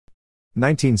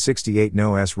1968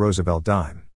 No-S Roosevelt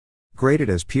dime. Graded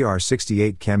as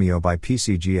PR68 Cameo by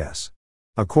PCGS.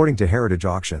 According to Heritage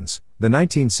Auctions, the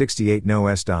 1968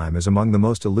 No-S dime is among the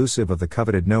most elusive of the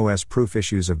coveted No-S proof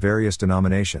issues of various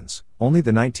denominations. Only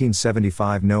the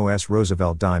 1975 No-S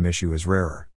Roosevelt dime issue is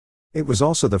rarer. It was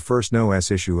also the first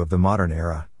No-S issue of the modern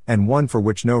era, and one for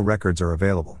which no records are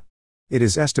available. It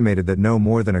is estimated that no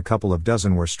more than a couple of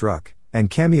dozen were struck, and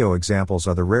cameo examples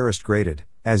are the rarest graded,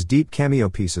 as deep cameo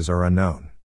pieces are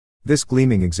unknown. This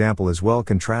gleaming example is well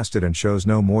contrasted and shows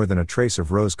no more than a trace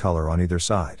of rose color on either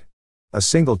side. A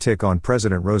single tick on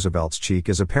President Roosevelt's cheek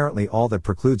is apparently all that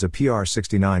precludes a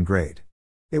PR69 grade.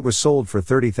 It was sold for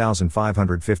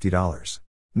 $30,550.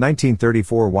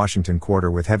 1934 Washington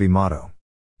quarter with heavy motto.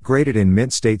 Graded in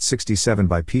mint state 67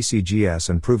 by PCGS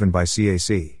and proven by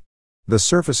CAC. The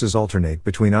surfaces alternate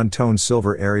between untoned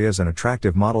silver areas and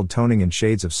attractive mottled toning in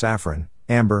shades of saffron,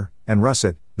 amber, and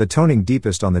russet, the toning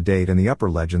deepest on the date and the upper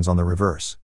legends on the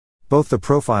reverse. Both the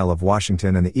profile of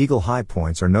Washington and the eagle high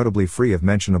points are notably free of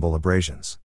mentionable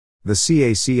abrasions. The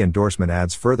CAC endorsement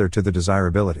adds further to the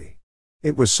desirability.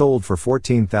 It was sold for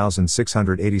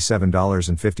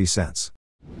 $14,687.50.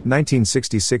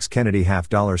 1966 Kennedy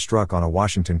 $50 struck on a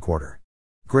Washington quarter.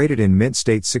 Graded in mint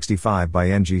state 65 by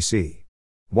NGC.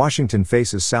 Washington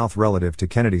faces south relative to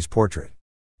Kennedy's portrait.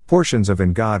 Portions of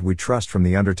In God We Trust from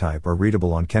the undertype are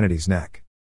readable on Kennedy's neck.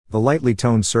 The lightly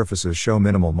toned surfaces show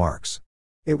minimal marks.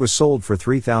 It was sold for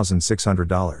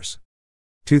 $3,600.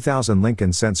 2000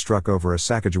 Lincoln cent struck over a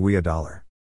Sacagawea dollar.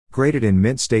 Graded in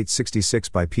mint state 66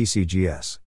 by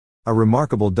PCGS. A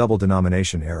remarkable double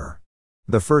denomination error.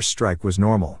 The first strike was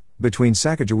normal, between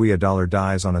Sacagawea dollar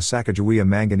dies on a Sacagawea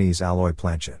manganese alloy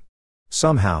planchet.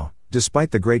 Somehow,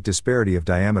 despite the great disparity of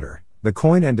diameter, the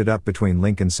coin ended up between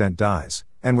Lincoln cent dies,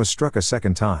 and was struck a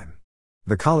second time.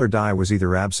 The collar die was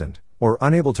either absent, or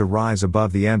unable to rise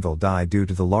above the anvil die due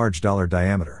to the large dollar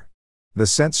diameter. The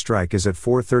cent strike is at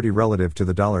 430 relative to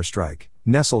the dollar strike,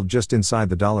 nestled just inside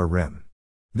the dollar rim.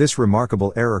 This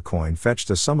remarkable error coin fetched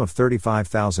a sum of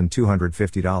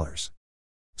 $35,250.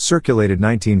 Circulated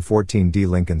 1914 D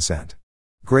Lincoln cent.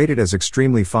 Graded as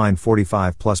extremely fine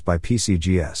 45 plus by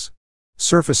PCGS.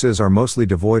 Surfaces are mostly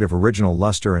devoid of original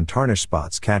luster and tarnish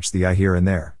spots catch the eye here and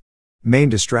there. Main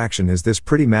distraction is this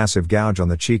pretty massive gouge on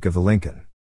the cheek of the Lincoln.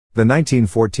 The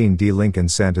 1914 D Lincoln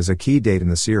cent is a key date in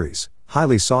the series,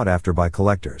 highly sought after by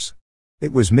collectors.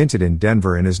 It was minted in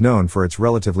Denver and is known for its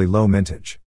relatively low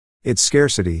mintage. Its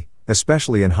scarcity,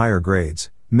 especially in higher grades,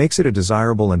 makes it a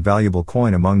desirable and valuable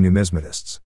coin among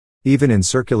numismatists. Even in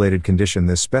circulated condition,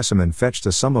 this specimen fetched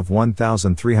a sum of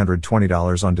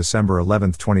 $1,320 on December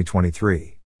 11,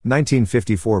 2023.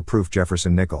 1954 proof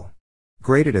Jefferson nickel.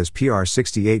 Graded as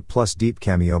PR68 plus deep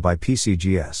cameo by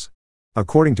PCGS.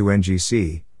 According to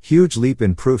NGC, huge leap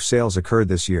in proof sales occurred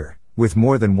this year, with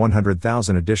more than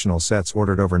 100,000 additional sets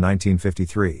ordered over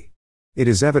 1953. It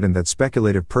is evident that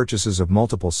speculative purchases of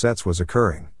multiple sets was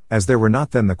occurring, as there were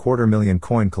not then the 250,000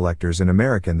 coin collectors in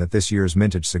American that this year's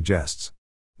mintage suggests.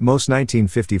 Most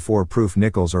 1954 proof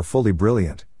nickels are fully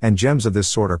brilliant, and gems of this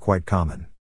sort are quite common.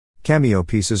 Cameo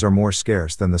pieces are more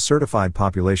scarce than the certified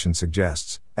population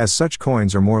suggests, as such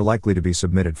coins are more likely to be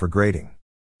submitted for grading.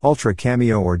 Ultra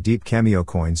cameo or deep cameo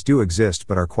coins do exist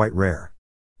but are quite rare.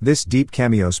 This deep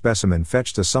cameo specimen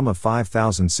fetched a sum of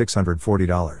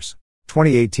 $5,640.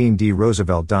 2018 D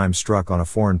Roosevelt dime struck on a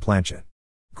foreign planchet.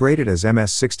 Graded as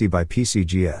MS60 by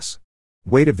PCGS.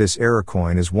 Weight of this error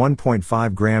coin is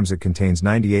 1.5 grams. It contains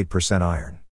 98%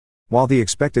 iron. While the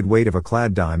expected weight of a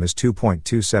clad dime is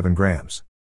 2.27 grams.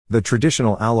 The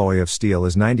traditional alloy of steel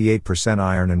is 98%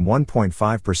 iron and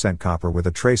 1.5% copper with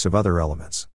a trace of other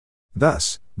elements.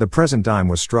 Thus, the present dime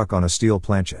was struck on a steel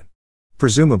planchet.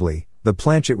 Presumably, the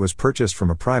planchet was purchased from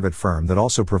a private firm that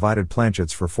also provided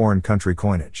planchets for foreign country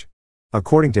coinage.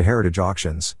 According to Heritage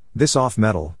Auctions, this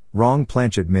off-metal, wrong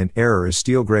planchet mint error is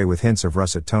steel gray with hints of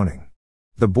russet toning.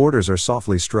 The borders are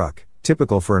softly struck,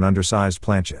 typical for an undersized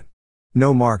planchet.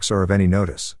 No marks are of any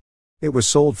notice. It was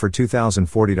sold for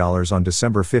 $2,040 on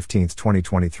December 15,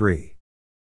 2023.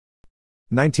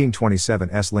 1927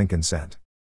 S Lincoln cent.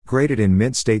 Graded in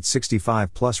mint state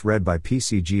 65 plus read by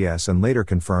PCGS and later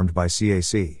confirmed by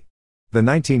CAC. The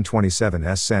 1927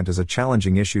 S cent is a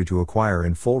challenging issue to acquire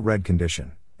in full red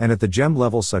condition, and at the gem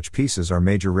level such pieces are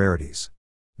major rarities.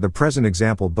 The present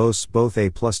example boasts both A+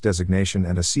 designation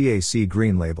and a CAC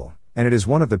green label, and it is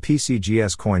one of the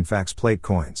PCGS coin fax plate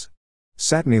coins.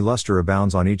 Satiny luster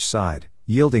abounds on each side,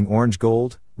 yielding orange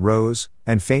gold, rose,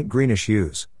 and faint greenish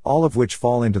hues, all of which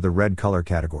fall into the red color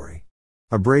category.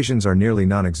 Abrasions are nearly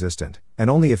non-existent, and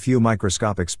only a few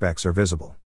microscopic specks are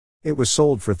visible. It was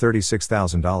sold for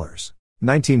 $36,000.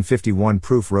 1951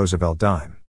 Proof Roosevelt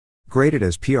Dime. Graded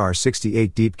as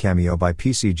PR68 Deep Cameo by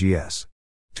PCGS.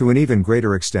 To an even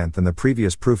greater extent than the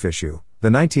previous proof issue,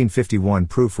 the 1951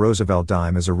 Proof Roosevelt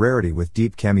Dime is a rarity with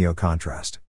deep cameo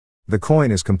contrast. The coin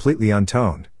is completely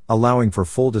untoned, allowing for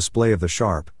full display of the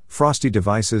sharp, frosty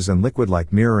devices and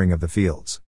liquid-like mirroring of the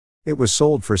fields. It was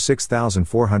sold for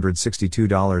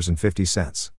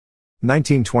 $6,462.50.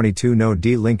 1922 No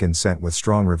D Lincoln Cent with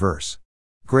strong reverse.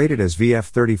 Graded as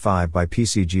VF35 by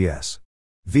PCGS.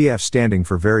 VF standing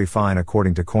for very fine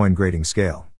according to coin grading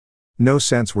scale. No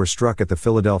cents were struck at the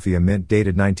Philadelphia Mint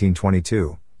dated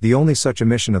 1922, the only such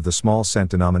emission of the small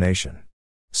cent denomination.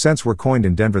 Cents were coined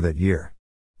in Denver that year.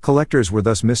 Collectors were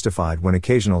thus mystified when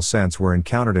occasional cents were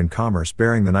encountered in commerce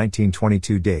bearing the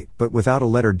 1922 date but without a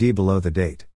letter D below the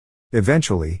date.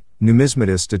 Eventually,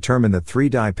 numismatists determined that 3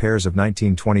 die pairs of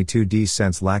 1922 D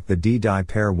cents lack the D die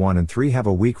pair 1 and 3 have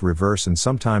a weak reverse and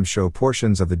sometimes show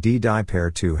portions of the D die pair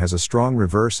 2 has a strong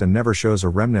reverse and never shows a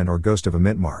remnant or ghost of a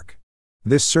mint mark.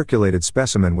 This circulated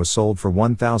specimen was sold for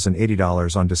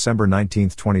 $1,080 on December 19,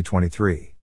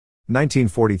 2023.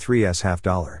 1943 S half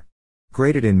dollar.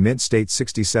 Graded in mint state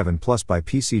 67 plus by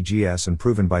PCGS and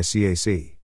proven by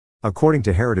CAC. According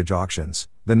to Heritage Auctions,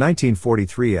 the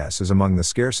 1943 S is among the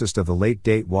scarcest of the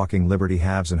late-date walking Liberty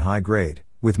halves in high grade,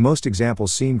 with most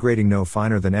examples seen grading no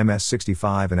finer than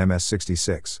MS65 and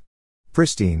MS66.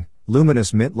 Pristine,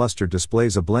 luminous mint luster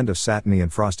displays a blend of satiny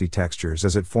and frosty textures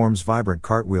as it forms vibrant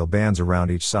cartwheel bands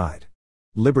around each side.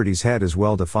 Liberty's head is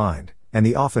well defined, and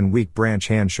the often weak branch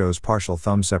hand shows partial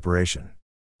thumb separation.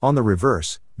 On the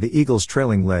reverse, the eagle's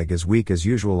trailing leg is weak as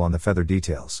usual on the feather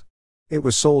details. It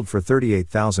was sold for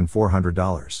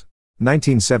 $38,400.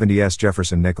 1970 S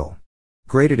Jefferson Nickel.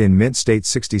 Graded in mint state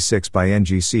 66 by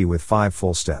NGC with 5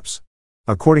 full steps.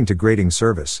 According to Grading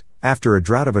Service, after a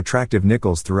drought of attractive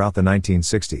nickels throughout the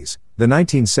 1960s, the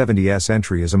 1970 S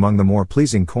entry is among the more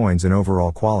pleasing coins in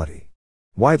overall quality.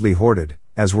 Widely hoarded,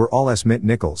 as were all S mint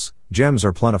nickels, gems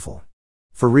are plentiful.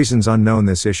 For reasons unknown,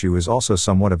 this issue is also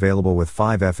somewhat available with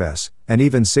 5FS, and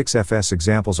even 6FS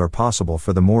examples are possible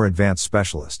for the more advanced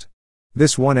specialist.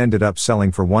 This one ended up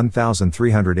selling for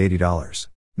 $1,380.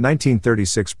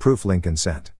 1936 Proof Lincoln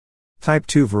Cent. Type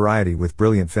 2 variety with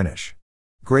brilliant finish.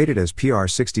 Graded as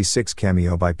PR66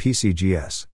 Cameo by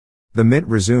PCGS. The Mint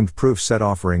resumed proof set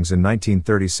offerings in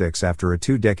 1936 after a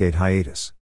 2-decade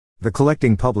hiatus. The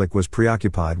collecting public was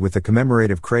preoccupied with the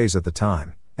commemorative craze at the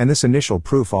time, and this initial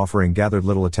proof offering gathered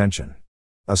little attention.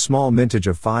 A small mintage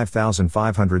of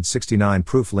 5,569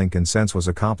 proof Lincoln cents was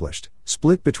accomplished,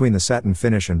 split between the satin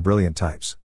finish and brilliant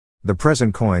types. The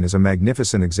present coin is a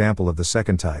magnificent example of the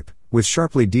second type, with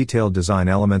sharply detailed design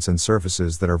elements and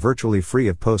surfaces that are virtually free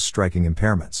of post-striking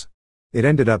impairments. It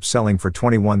ended up selling for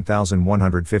 $21,150.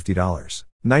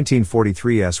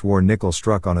 1943 S War Nickel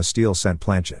struck on a steel cent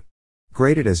planchet.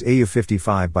 Graded as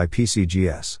AU55 by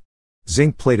PCGS.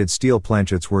 Zinc-plated steel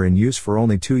planchets were in use for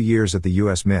only 2 years at the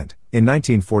U.S. Mint, in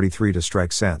 1943 to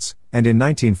strike cents, and in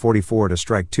 1944 to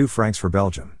strike 2 francs for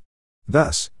Belgium.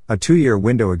 Thus, a 2-year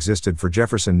window existed for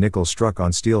Jefferson nickel struck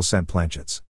on steel cent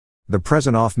planchets. The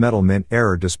present off-metal mint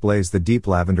error displays the deep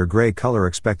lavender gray color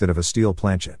expected of a steel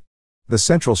planchet. The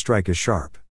central strike is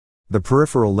sharp. The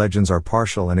peripheral legends are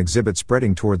partial and exhibit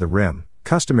spreading toward the rim,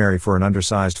 customary for an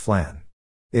undersized flan.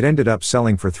 It ended up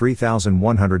selling for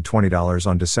 $3,120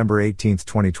 on December 18,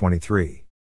 2023.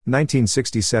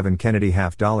 1967 Kennedy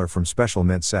half dollar from Special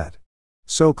Mint Set.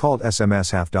 So-called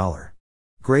SMS half dollar.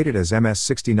 Graded as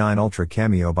MS69 Ultra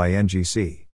Cameo by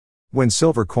NGC. When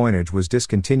silver coinage was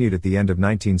discontinued at the end of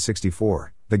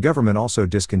 1964, the government also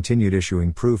discontinued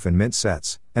issuing proof and mint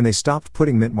sets, and they stopped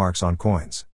putting mint marks on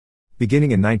coins.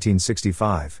 Beginning in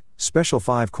 1965, Special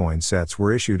 5 coin sets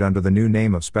were issued under the new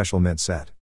name of Special Mint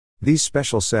Set. These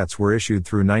special sets were issued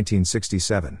through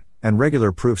 1967, and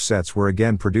regular proof sets were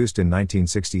again produced in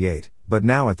 1968, but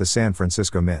now at the San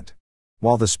Francisco Mint.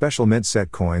 While the Special Mint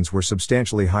Set coins were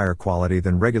substantially higher quality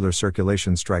than regular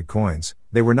circulation strike coins,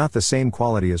 they were not the same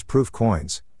quality as proof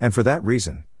coins, and for that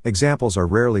reason, examples are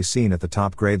rarely seen at the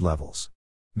top grade levels.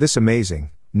 This amazing,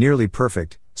 nearly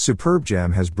perfect, superb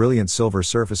gem has brilliant silver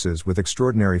surfaces with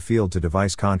extraordinary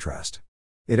field-to-device contrast.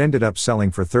 It ended up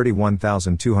selling for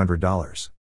 $31,200.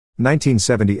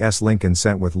 1970 S Lincoln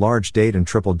Cent with large date and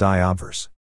triple die obverse.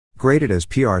 Graded as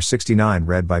PR69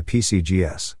 read by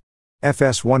PCGS.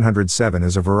 FS107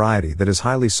 is a variety that is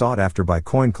highly sought after by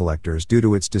coin collectors due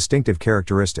to its distinctive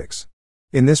characteristics.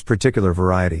 In this particular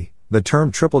variety, the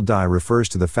term triple die refers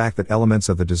to the fact that elements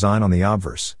of the design on the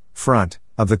obverse, front,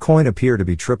 of the coin appear to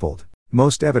be tripled,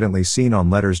 most evidently seen on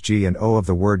letters G and O of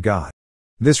the word God.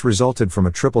 This resulted from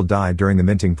a triple die during the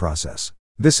minting process.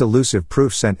 This elusive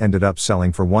proof cent ended up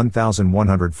selling for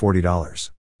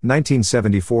 $1,140.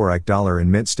 1974 Ike dollar in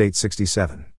mint state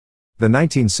 67. The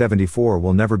 1974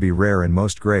 will never be rare in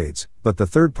most grades, but the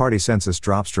third-party census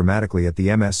drops dramatically at the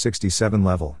MS67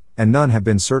 level, and none have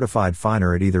been certified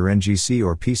finer at either NGC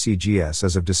or PCGS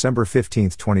as of December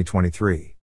 15,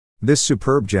 2023. This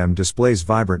superb gem displays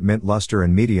vibrant mint luster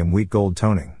and medium wheat gold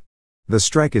toning. The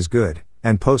strike is good,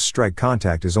 and post-strike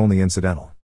contact is only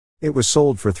incidental. It was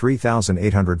sold for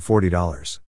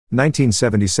 $3,840.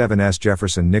 1977 S.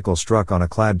 Jefferson nickel struck on a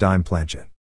clad dime planchet.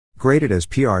 Graded as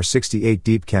PR68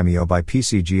 Deep Cameo by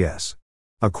PCGS.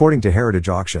 According to Heritage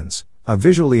Auctions, a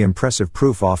visually impressive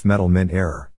proof off metal mint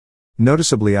error.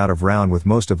 Noticeably out of round with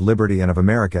most of Liberty and of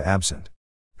America absent.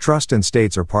 Trust and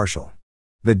states are partial.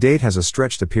 The date has a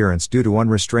stretched appearance due to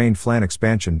unrestrained flan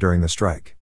expansion during the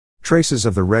strike. Traces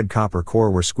of the red copper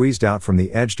core were squeezed out from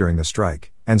the edge during the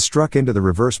strike, and struck into the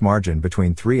reverse margin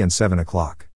between 3 and 7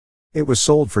 o'clock. It was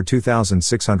sold for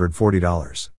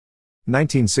 $2,640.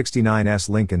 1969 S.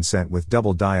 Lincoln cent with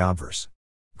double die obverse.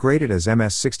 Graded as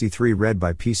MS63 red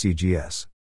by PCGS.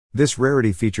 This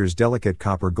rarity features delicate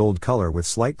copper gold color with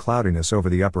slight cloudiness over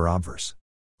the upper obverse.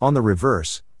 On the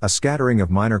reverse, a scattering of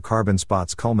minor carbon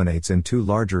spots culminates in two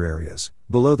larger areas,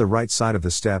 below the right side of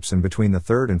the steps and between the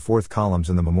third and fourth columns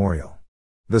in the memorial.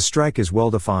 The strike is well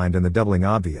defined and the doubling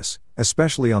obvious,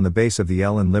 especially on the base of the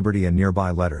L in Liberty and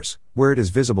nearby letters, where it is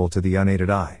visible to the unaided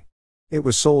eye. It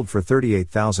was sold for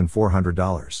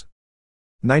 $38,400.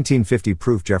 1950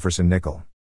 proof Jefferson nickel.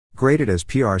 Graded as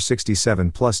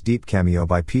PR67 plus Deep Cameo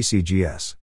by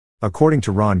PCGS. According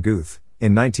to Ron Guth,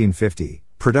 in 1950,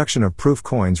 production of proof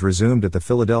coins resumed at the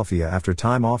Philadelphia after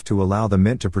time off to allow the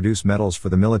mint to produce metals for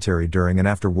the military during and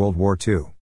after World War II.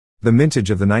 The mintage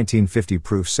of the 1950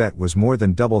 proof set was more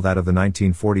than double that of the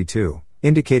 1942,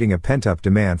 indicating a pent-up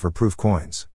demand for proof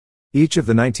coins. Each of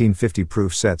the 1950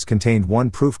 proof sets contained one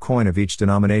proof coin of each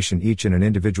denomination, each in an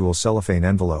individual cellophane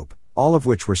envelope, all of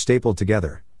which were stapled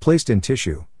together, placed in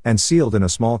tissue, and sealed in a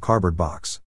small cardboard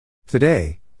box.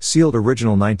 Today, sealed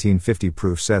original 1950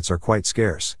 proof sets are quite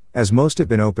scarce, as most have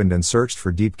been opened and searched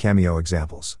for Deep Cameo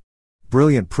examples.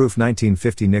 Brilliant proof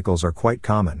 1950 nickels are quite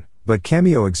common, but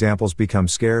cameo examples become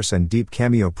scarce and Deep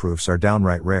Cameo proofs are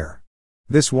downright rare.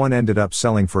 This one ended up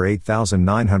selling for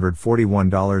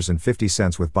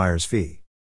 $8,941.50 with buyer's fee.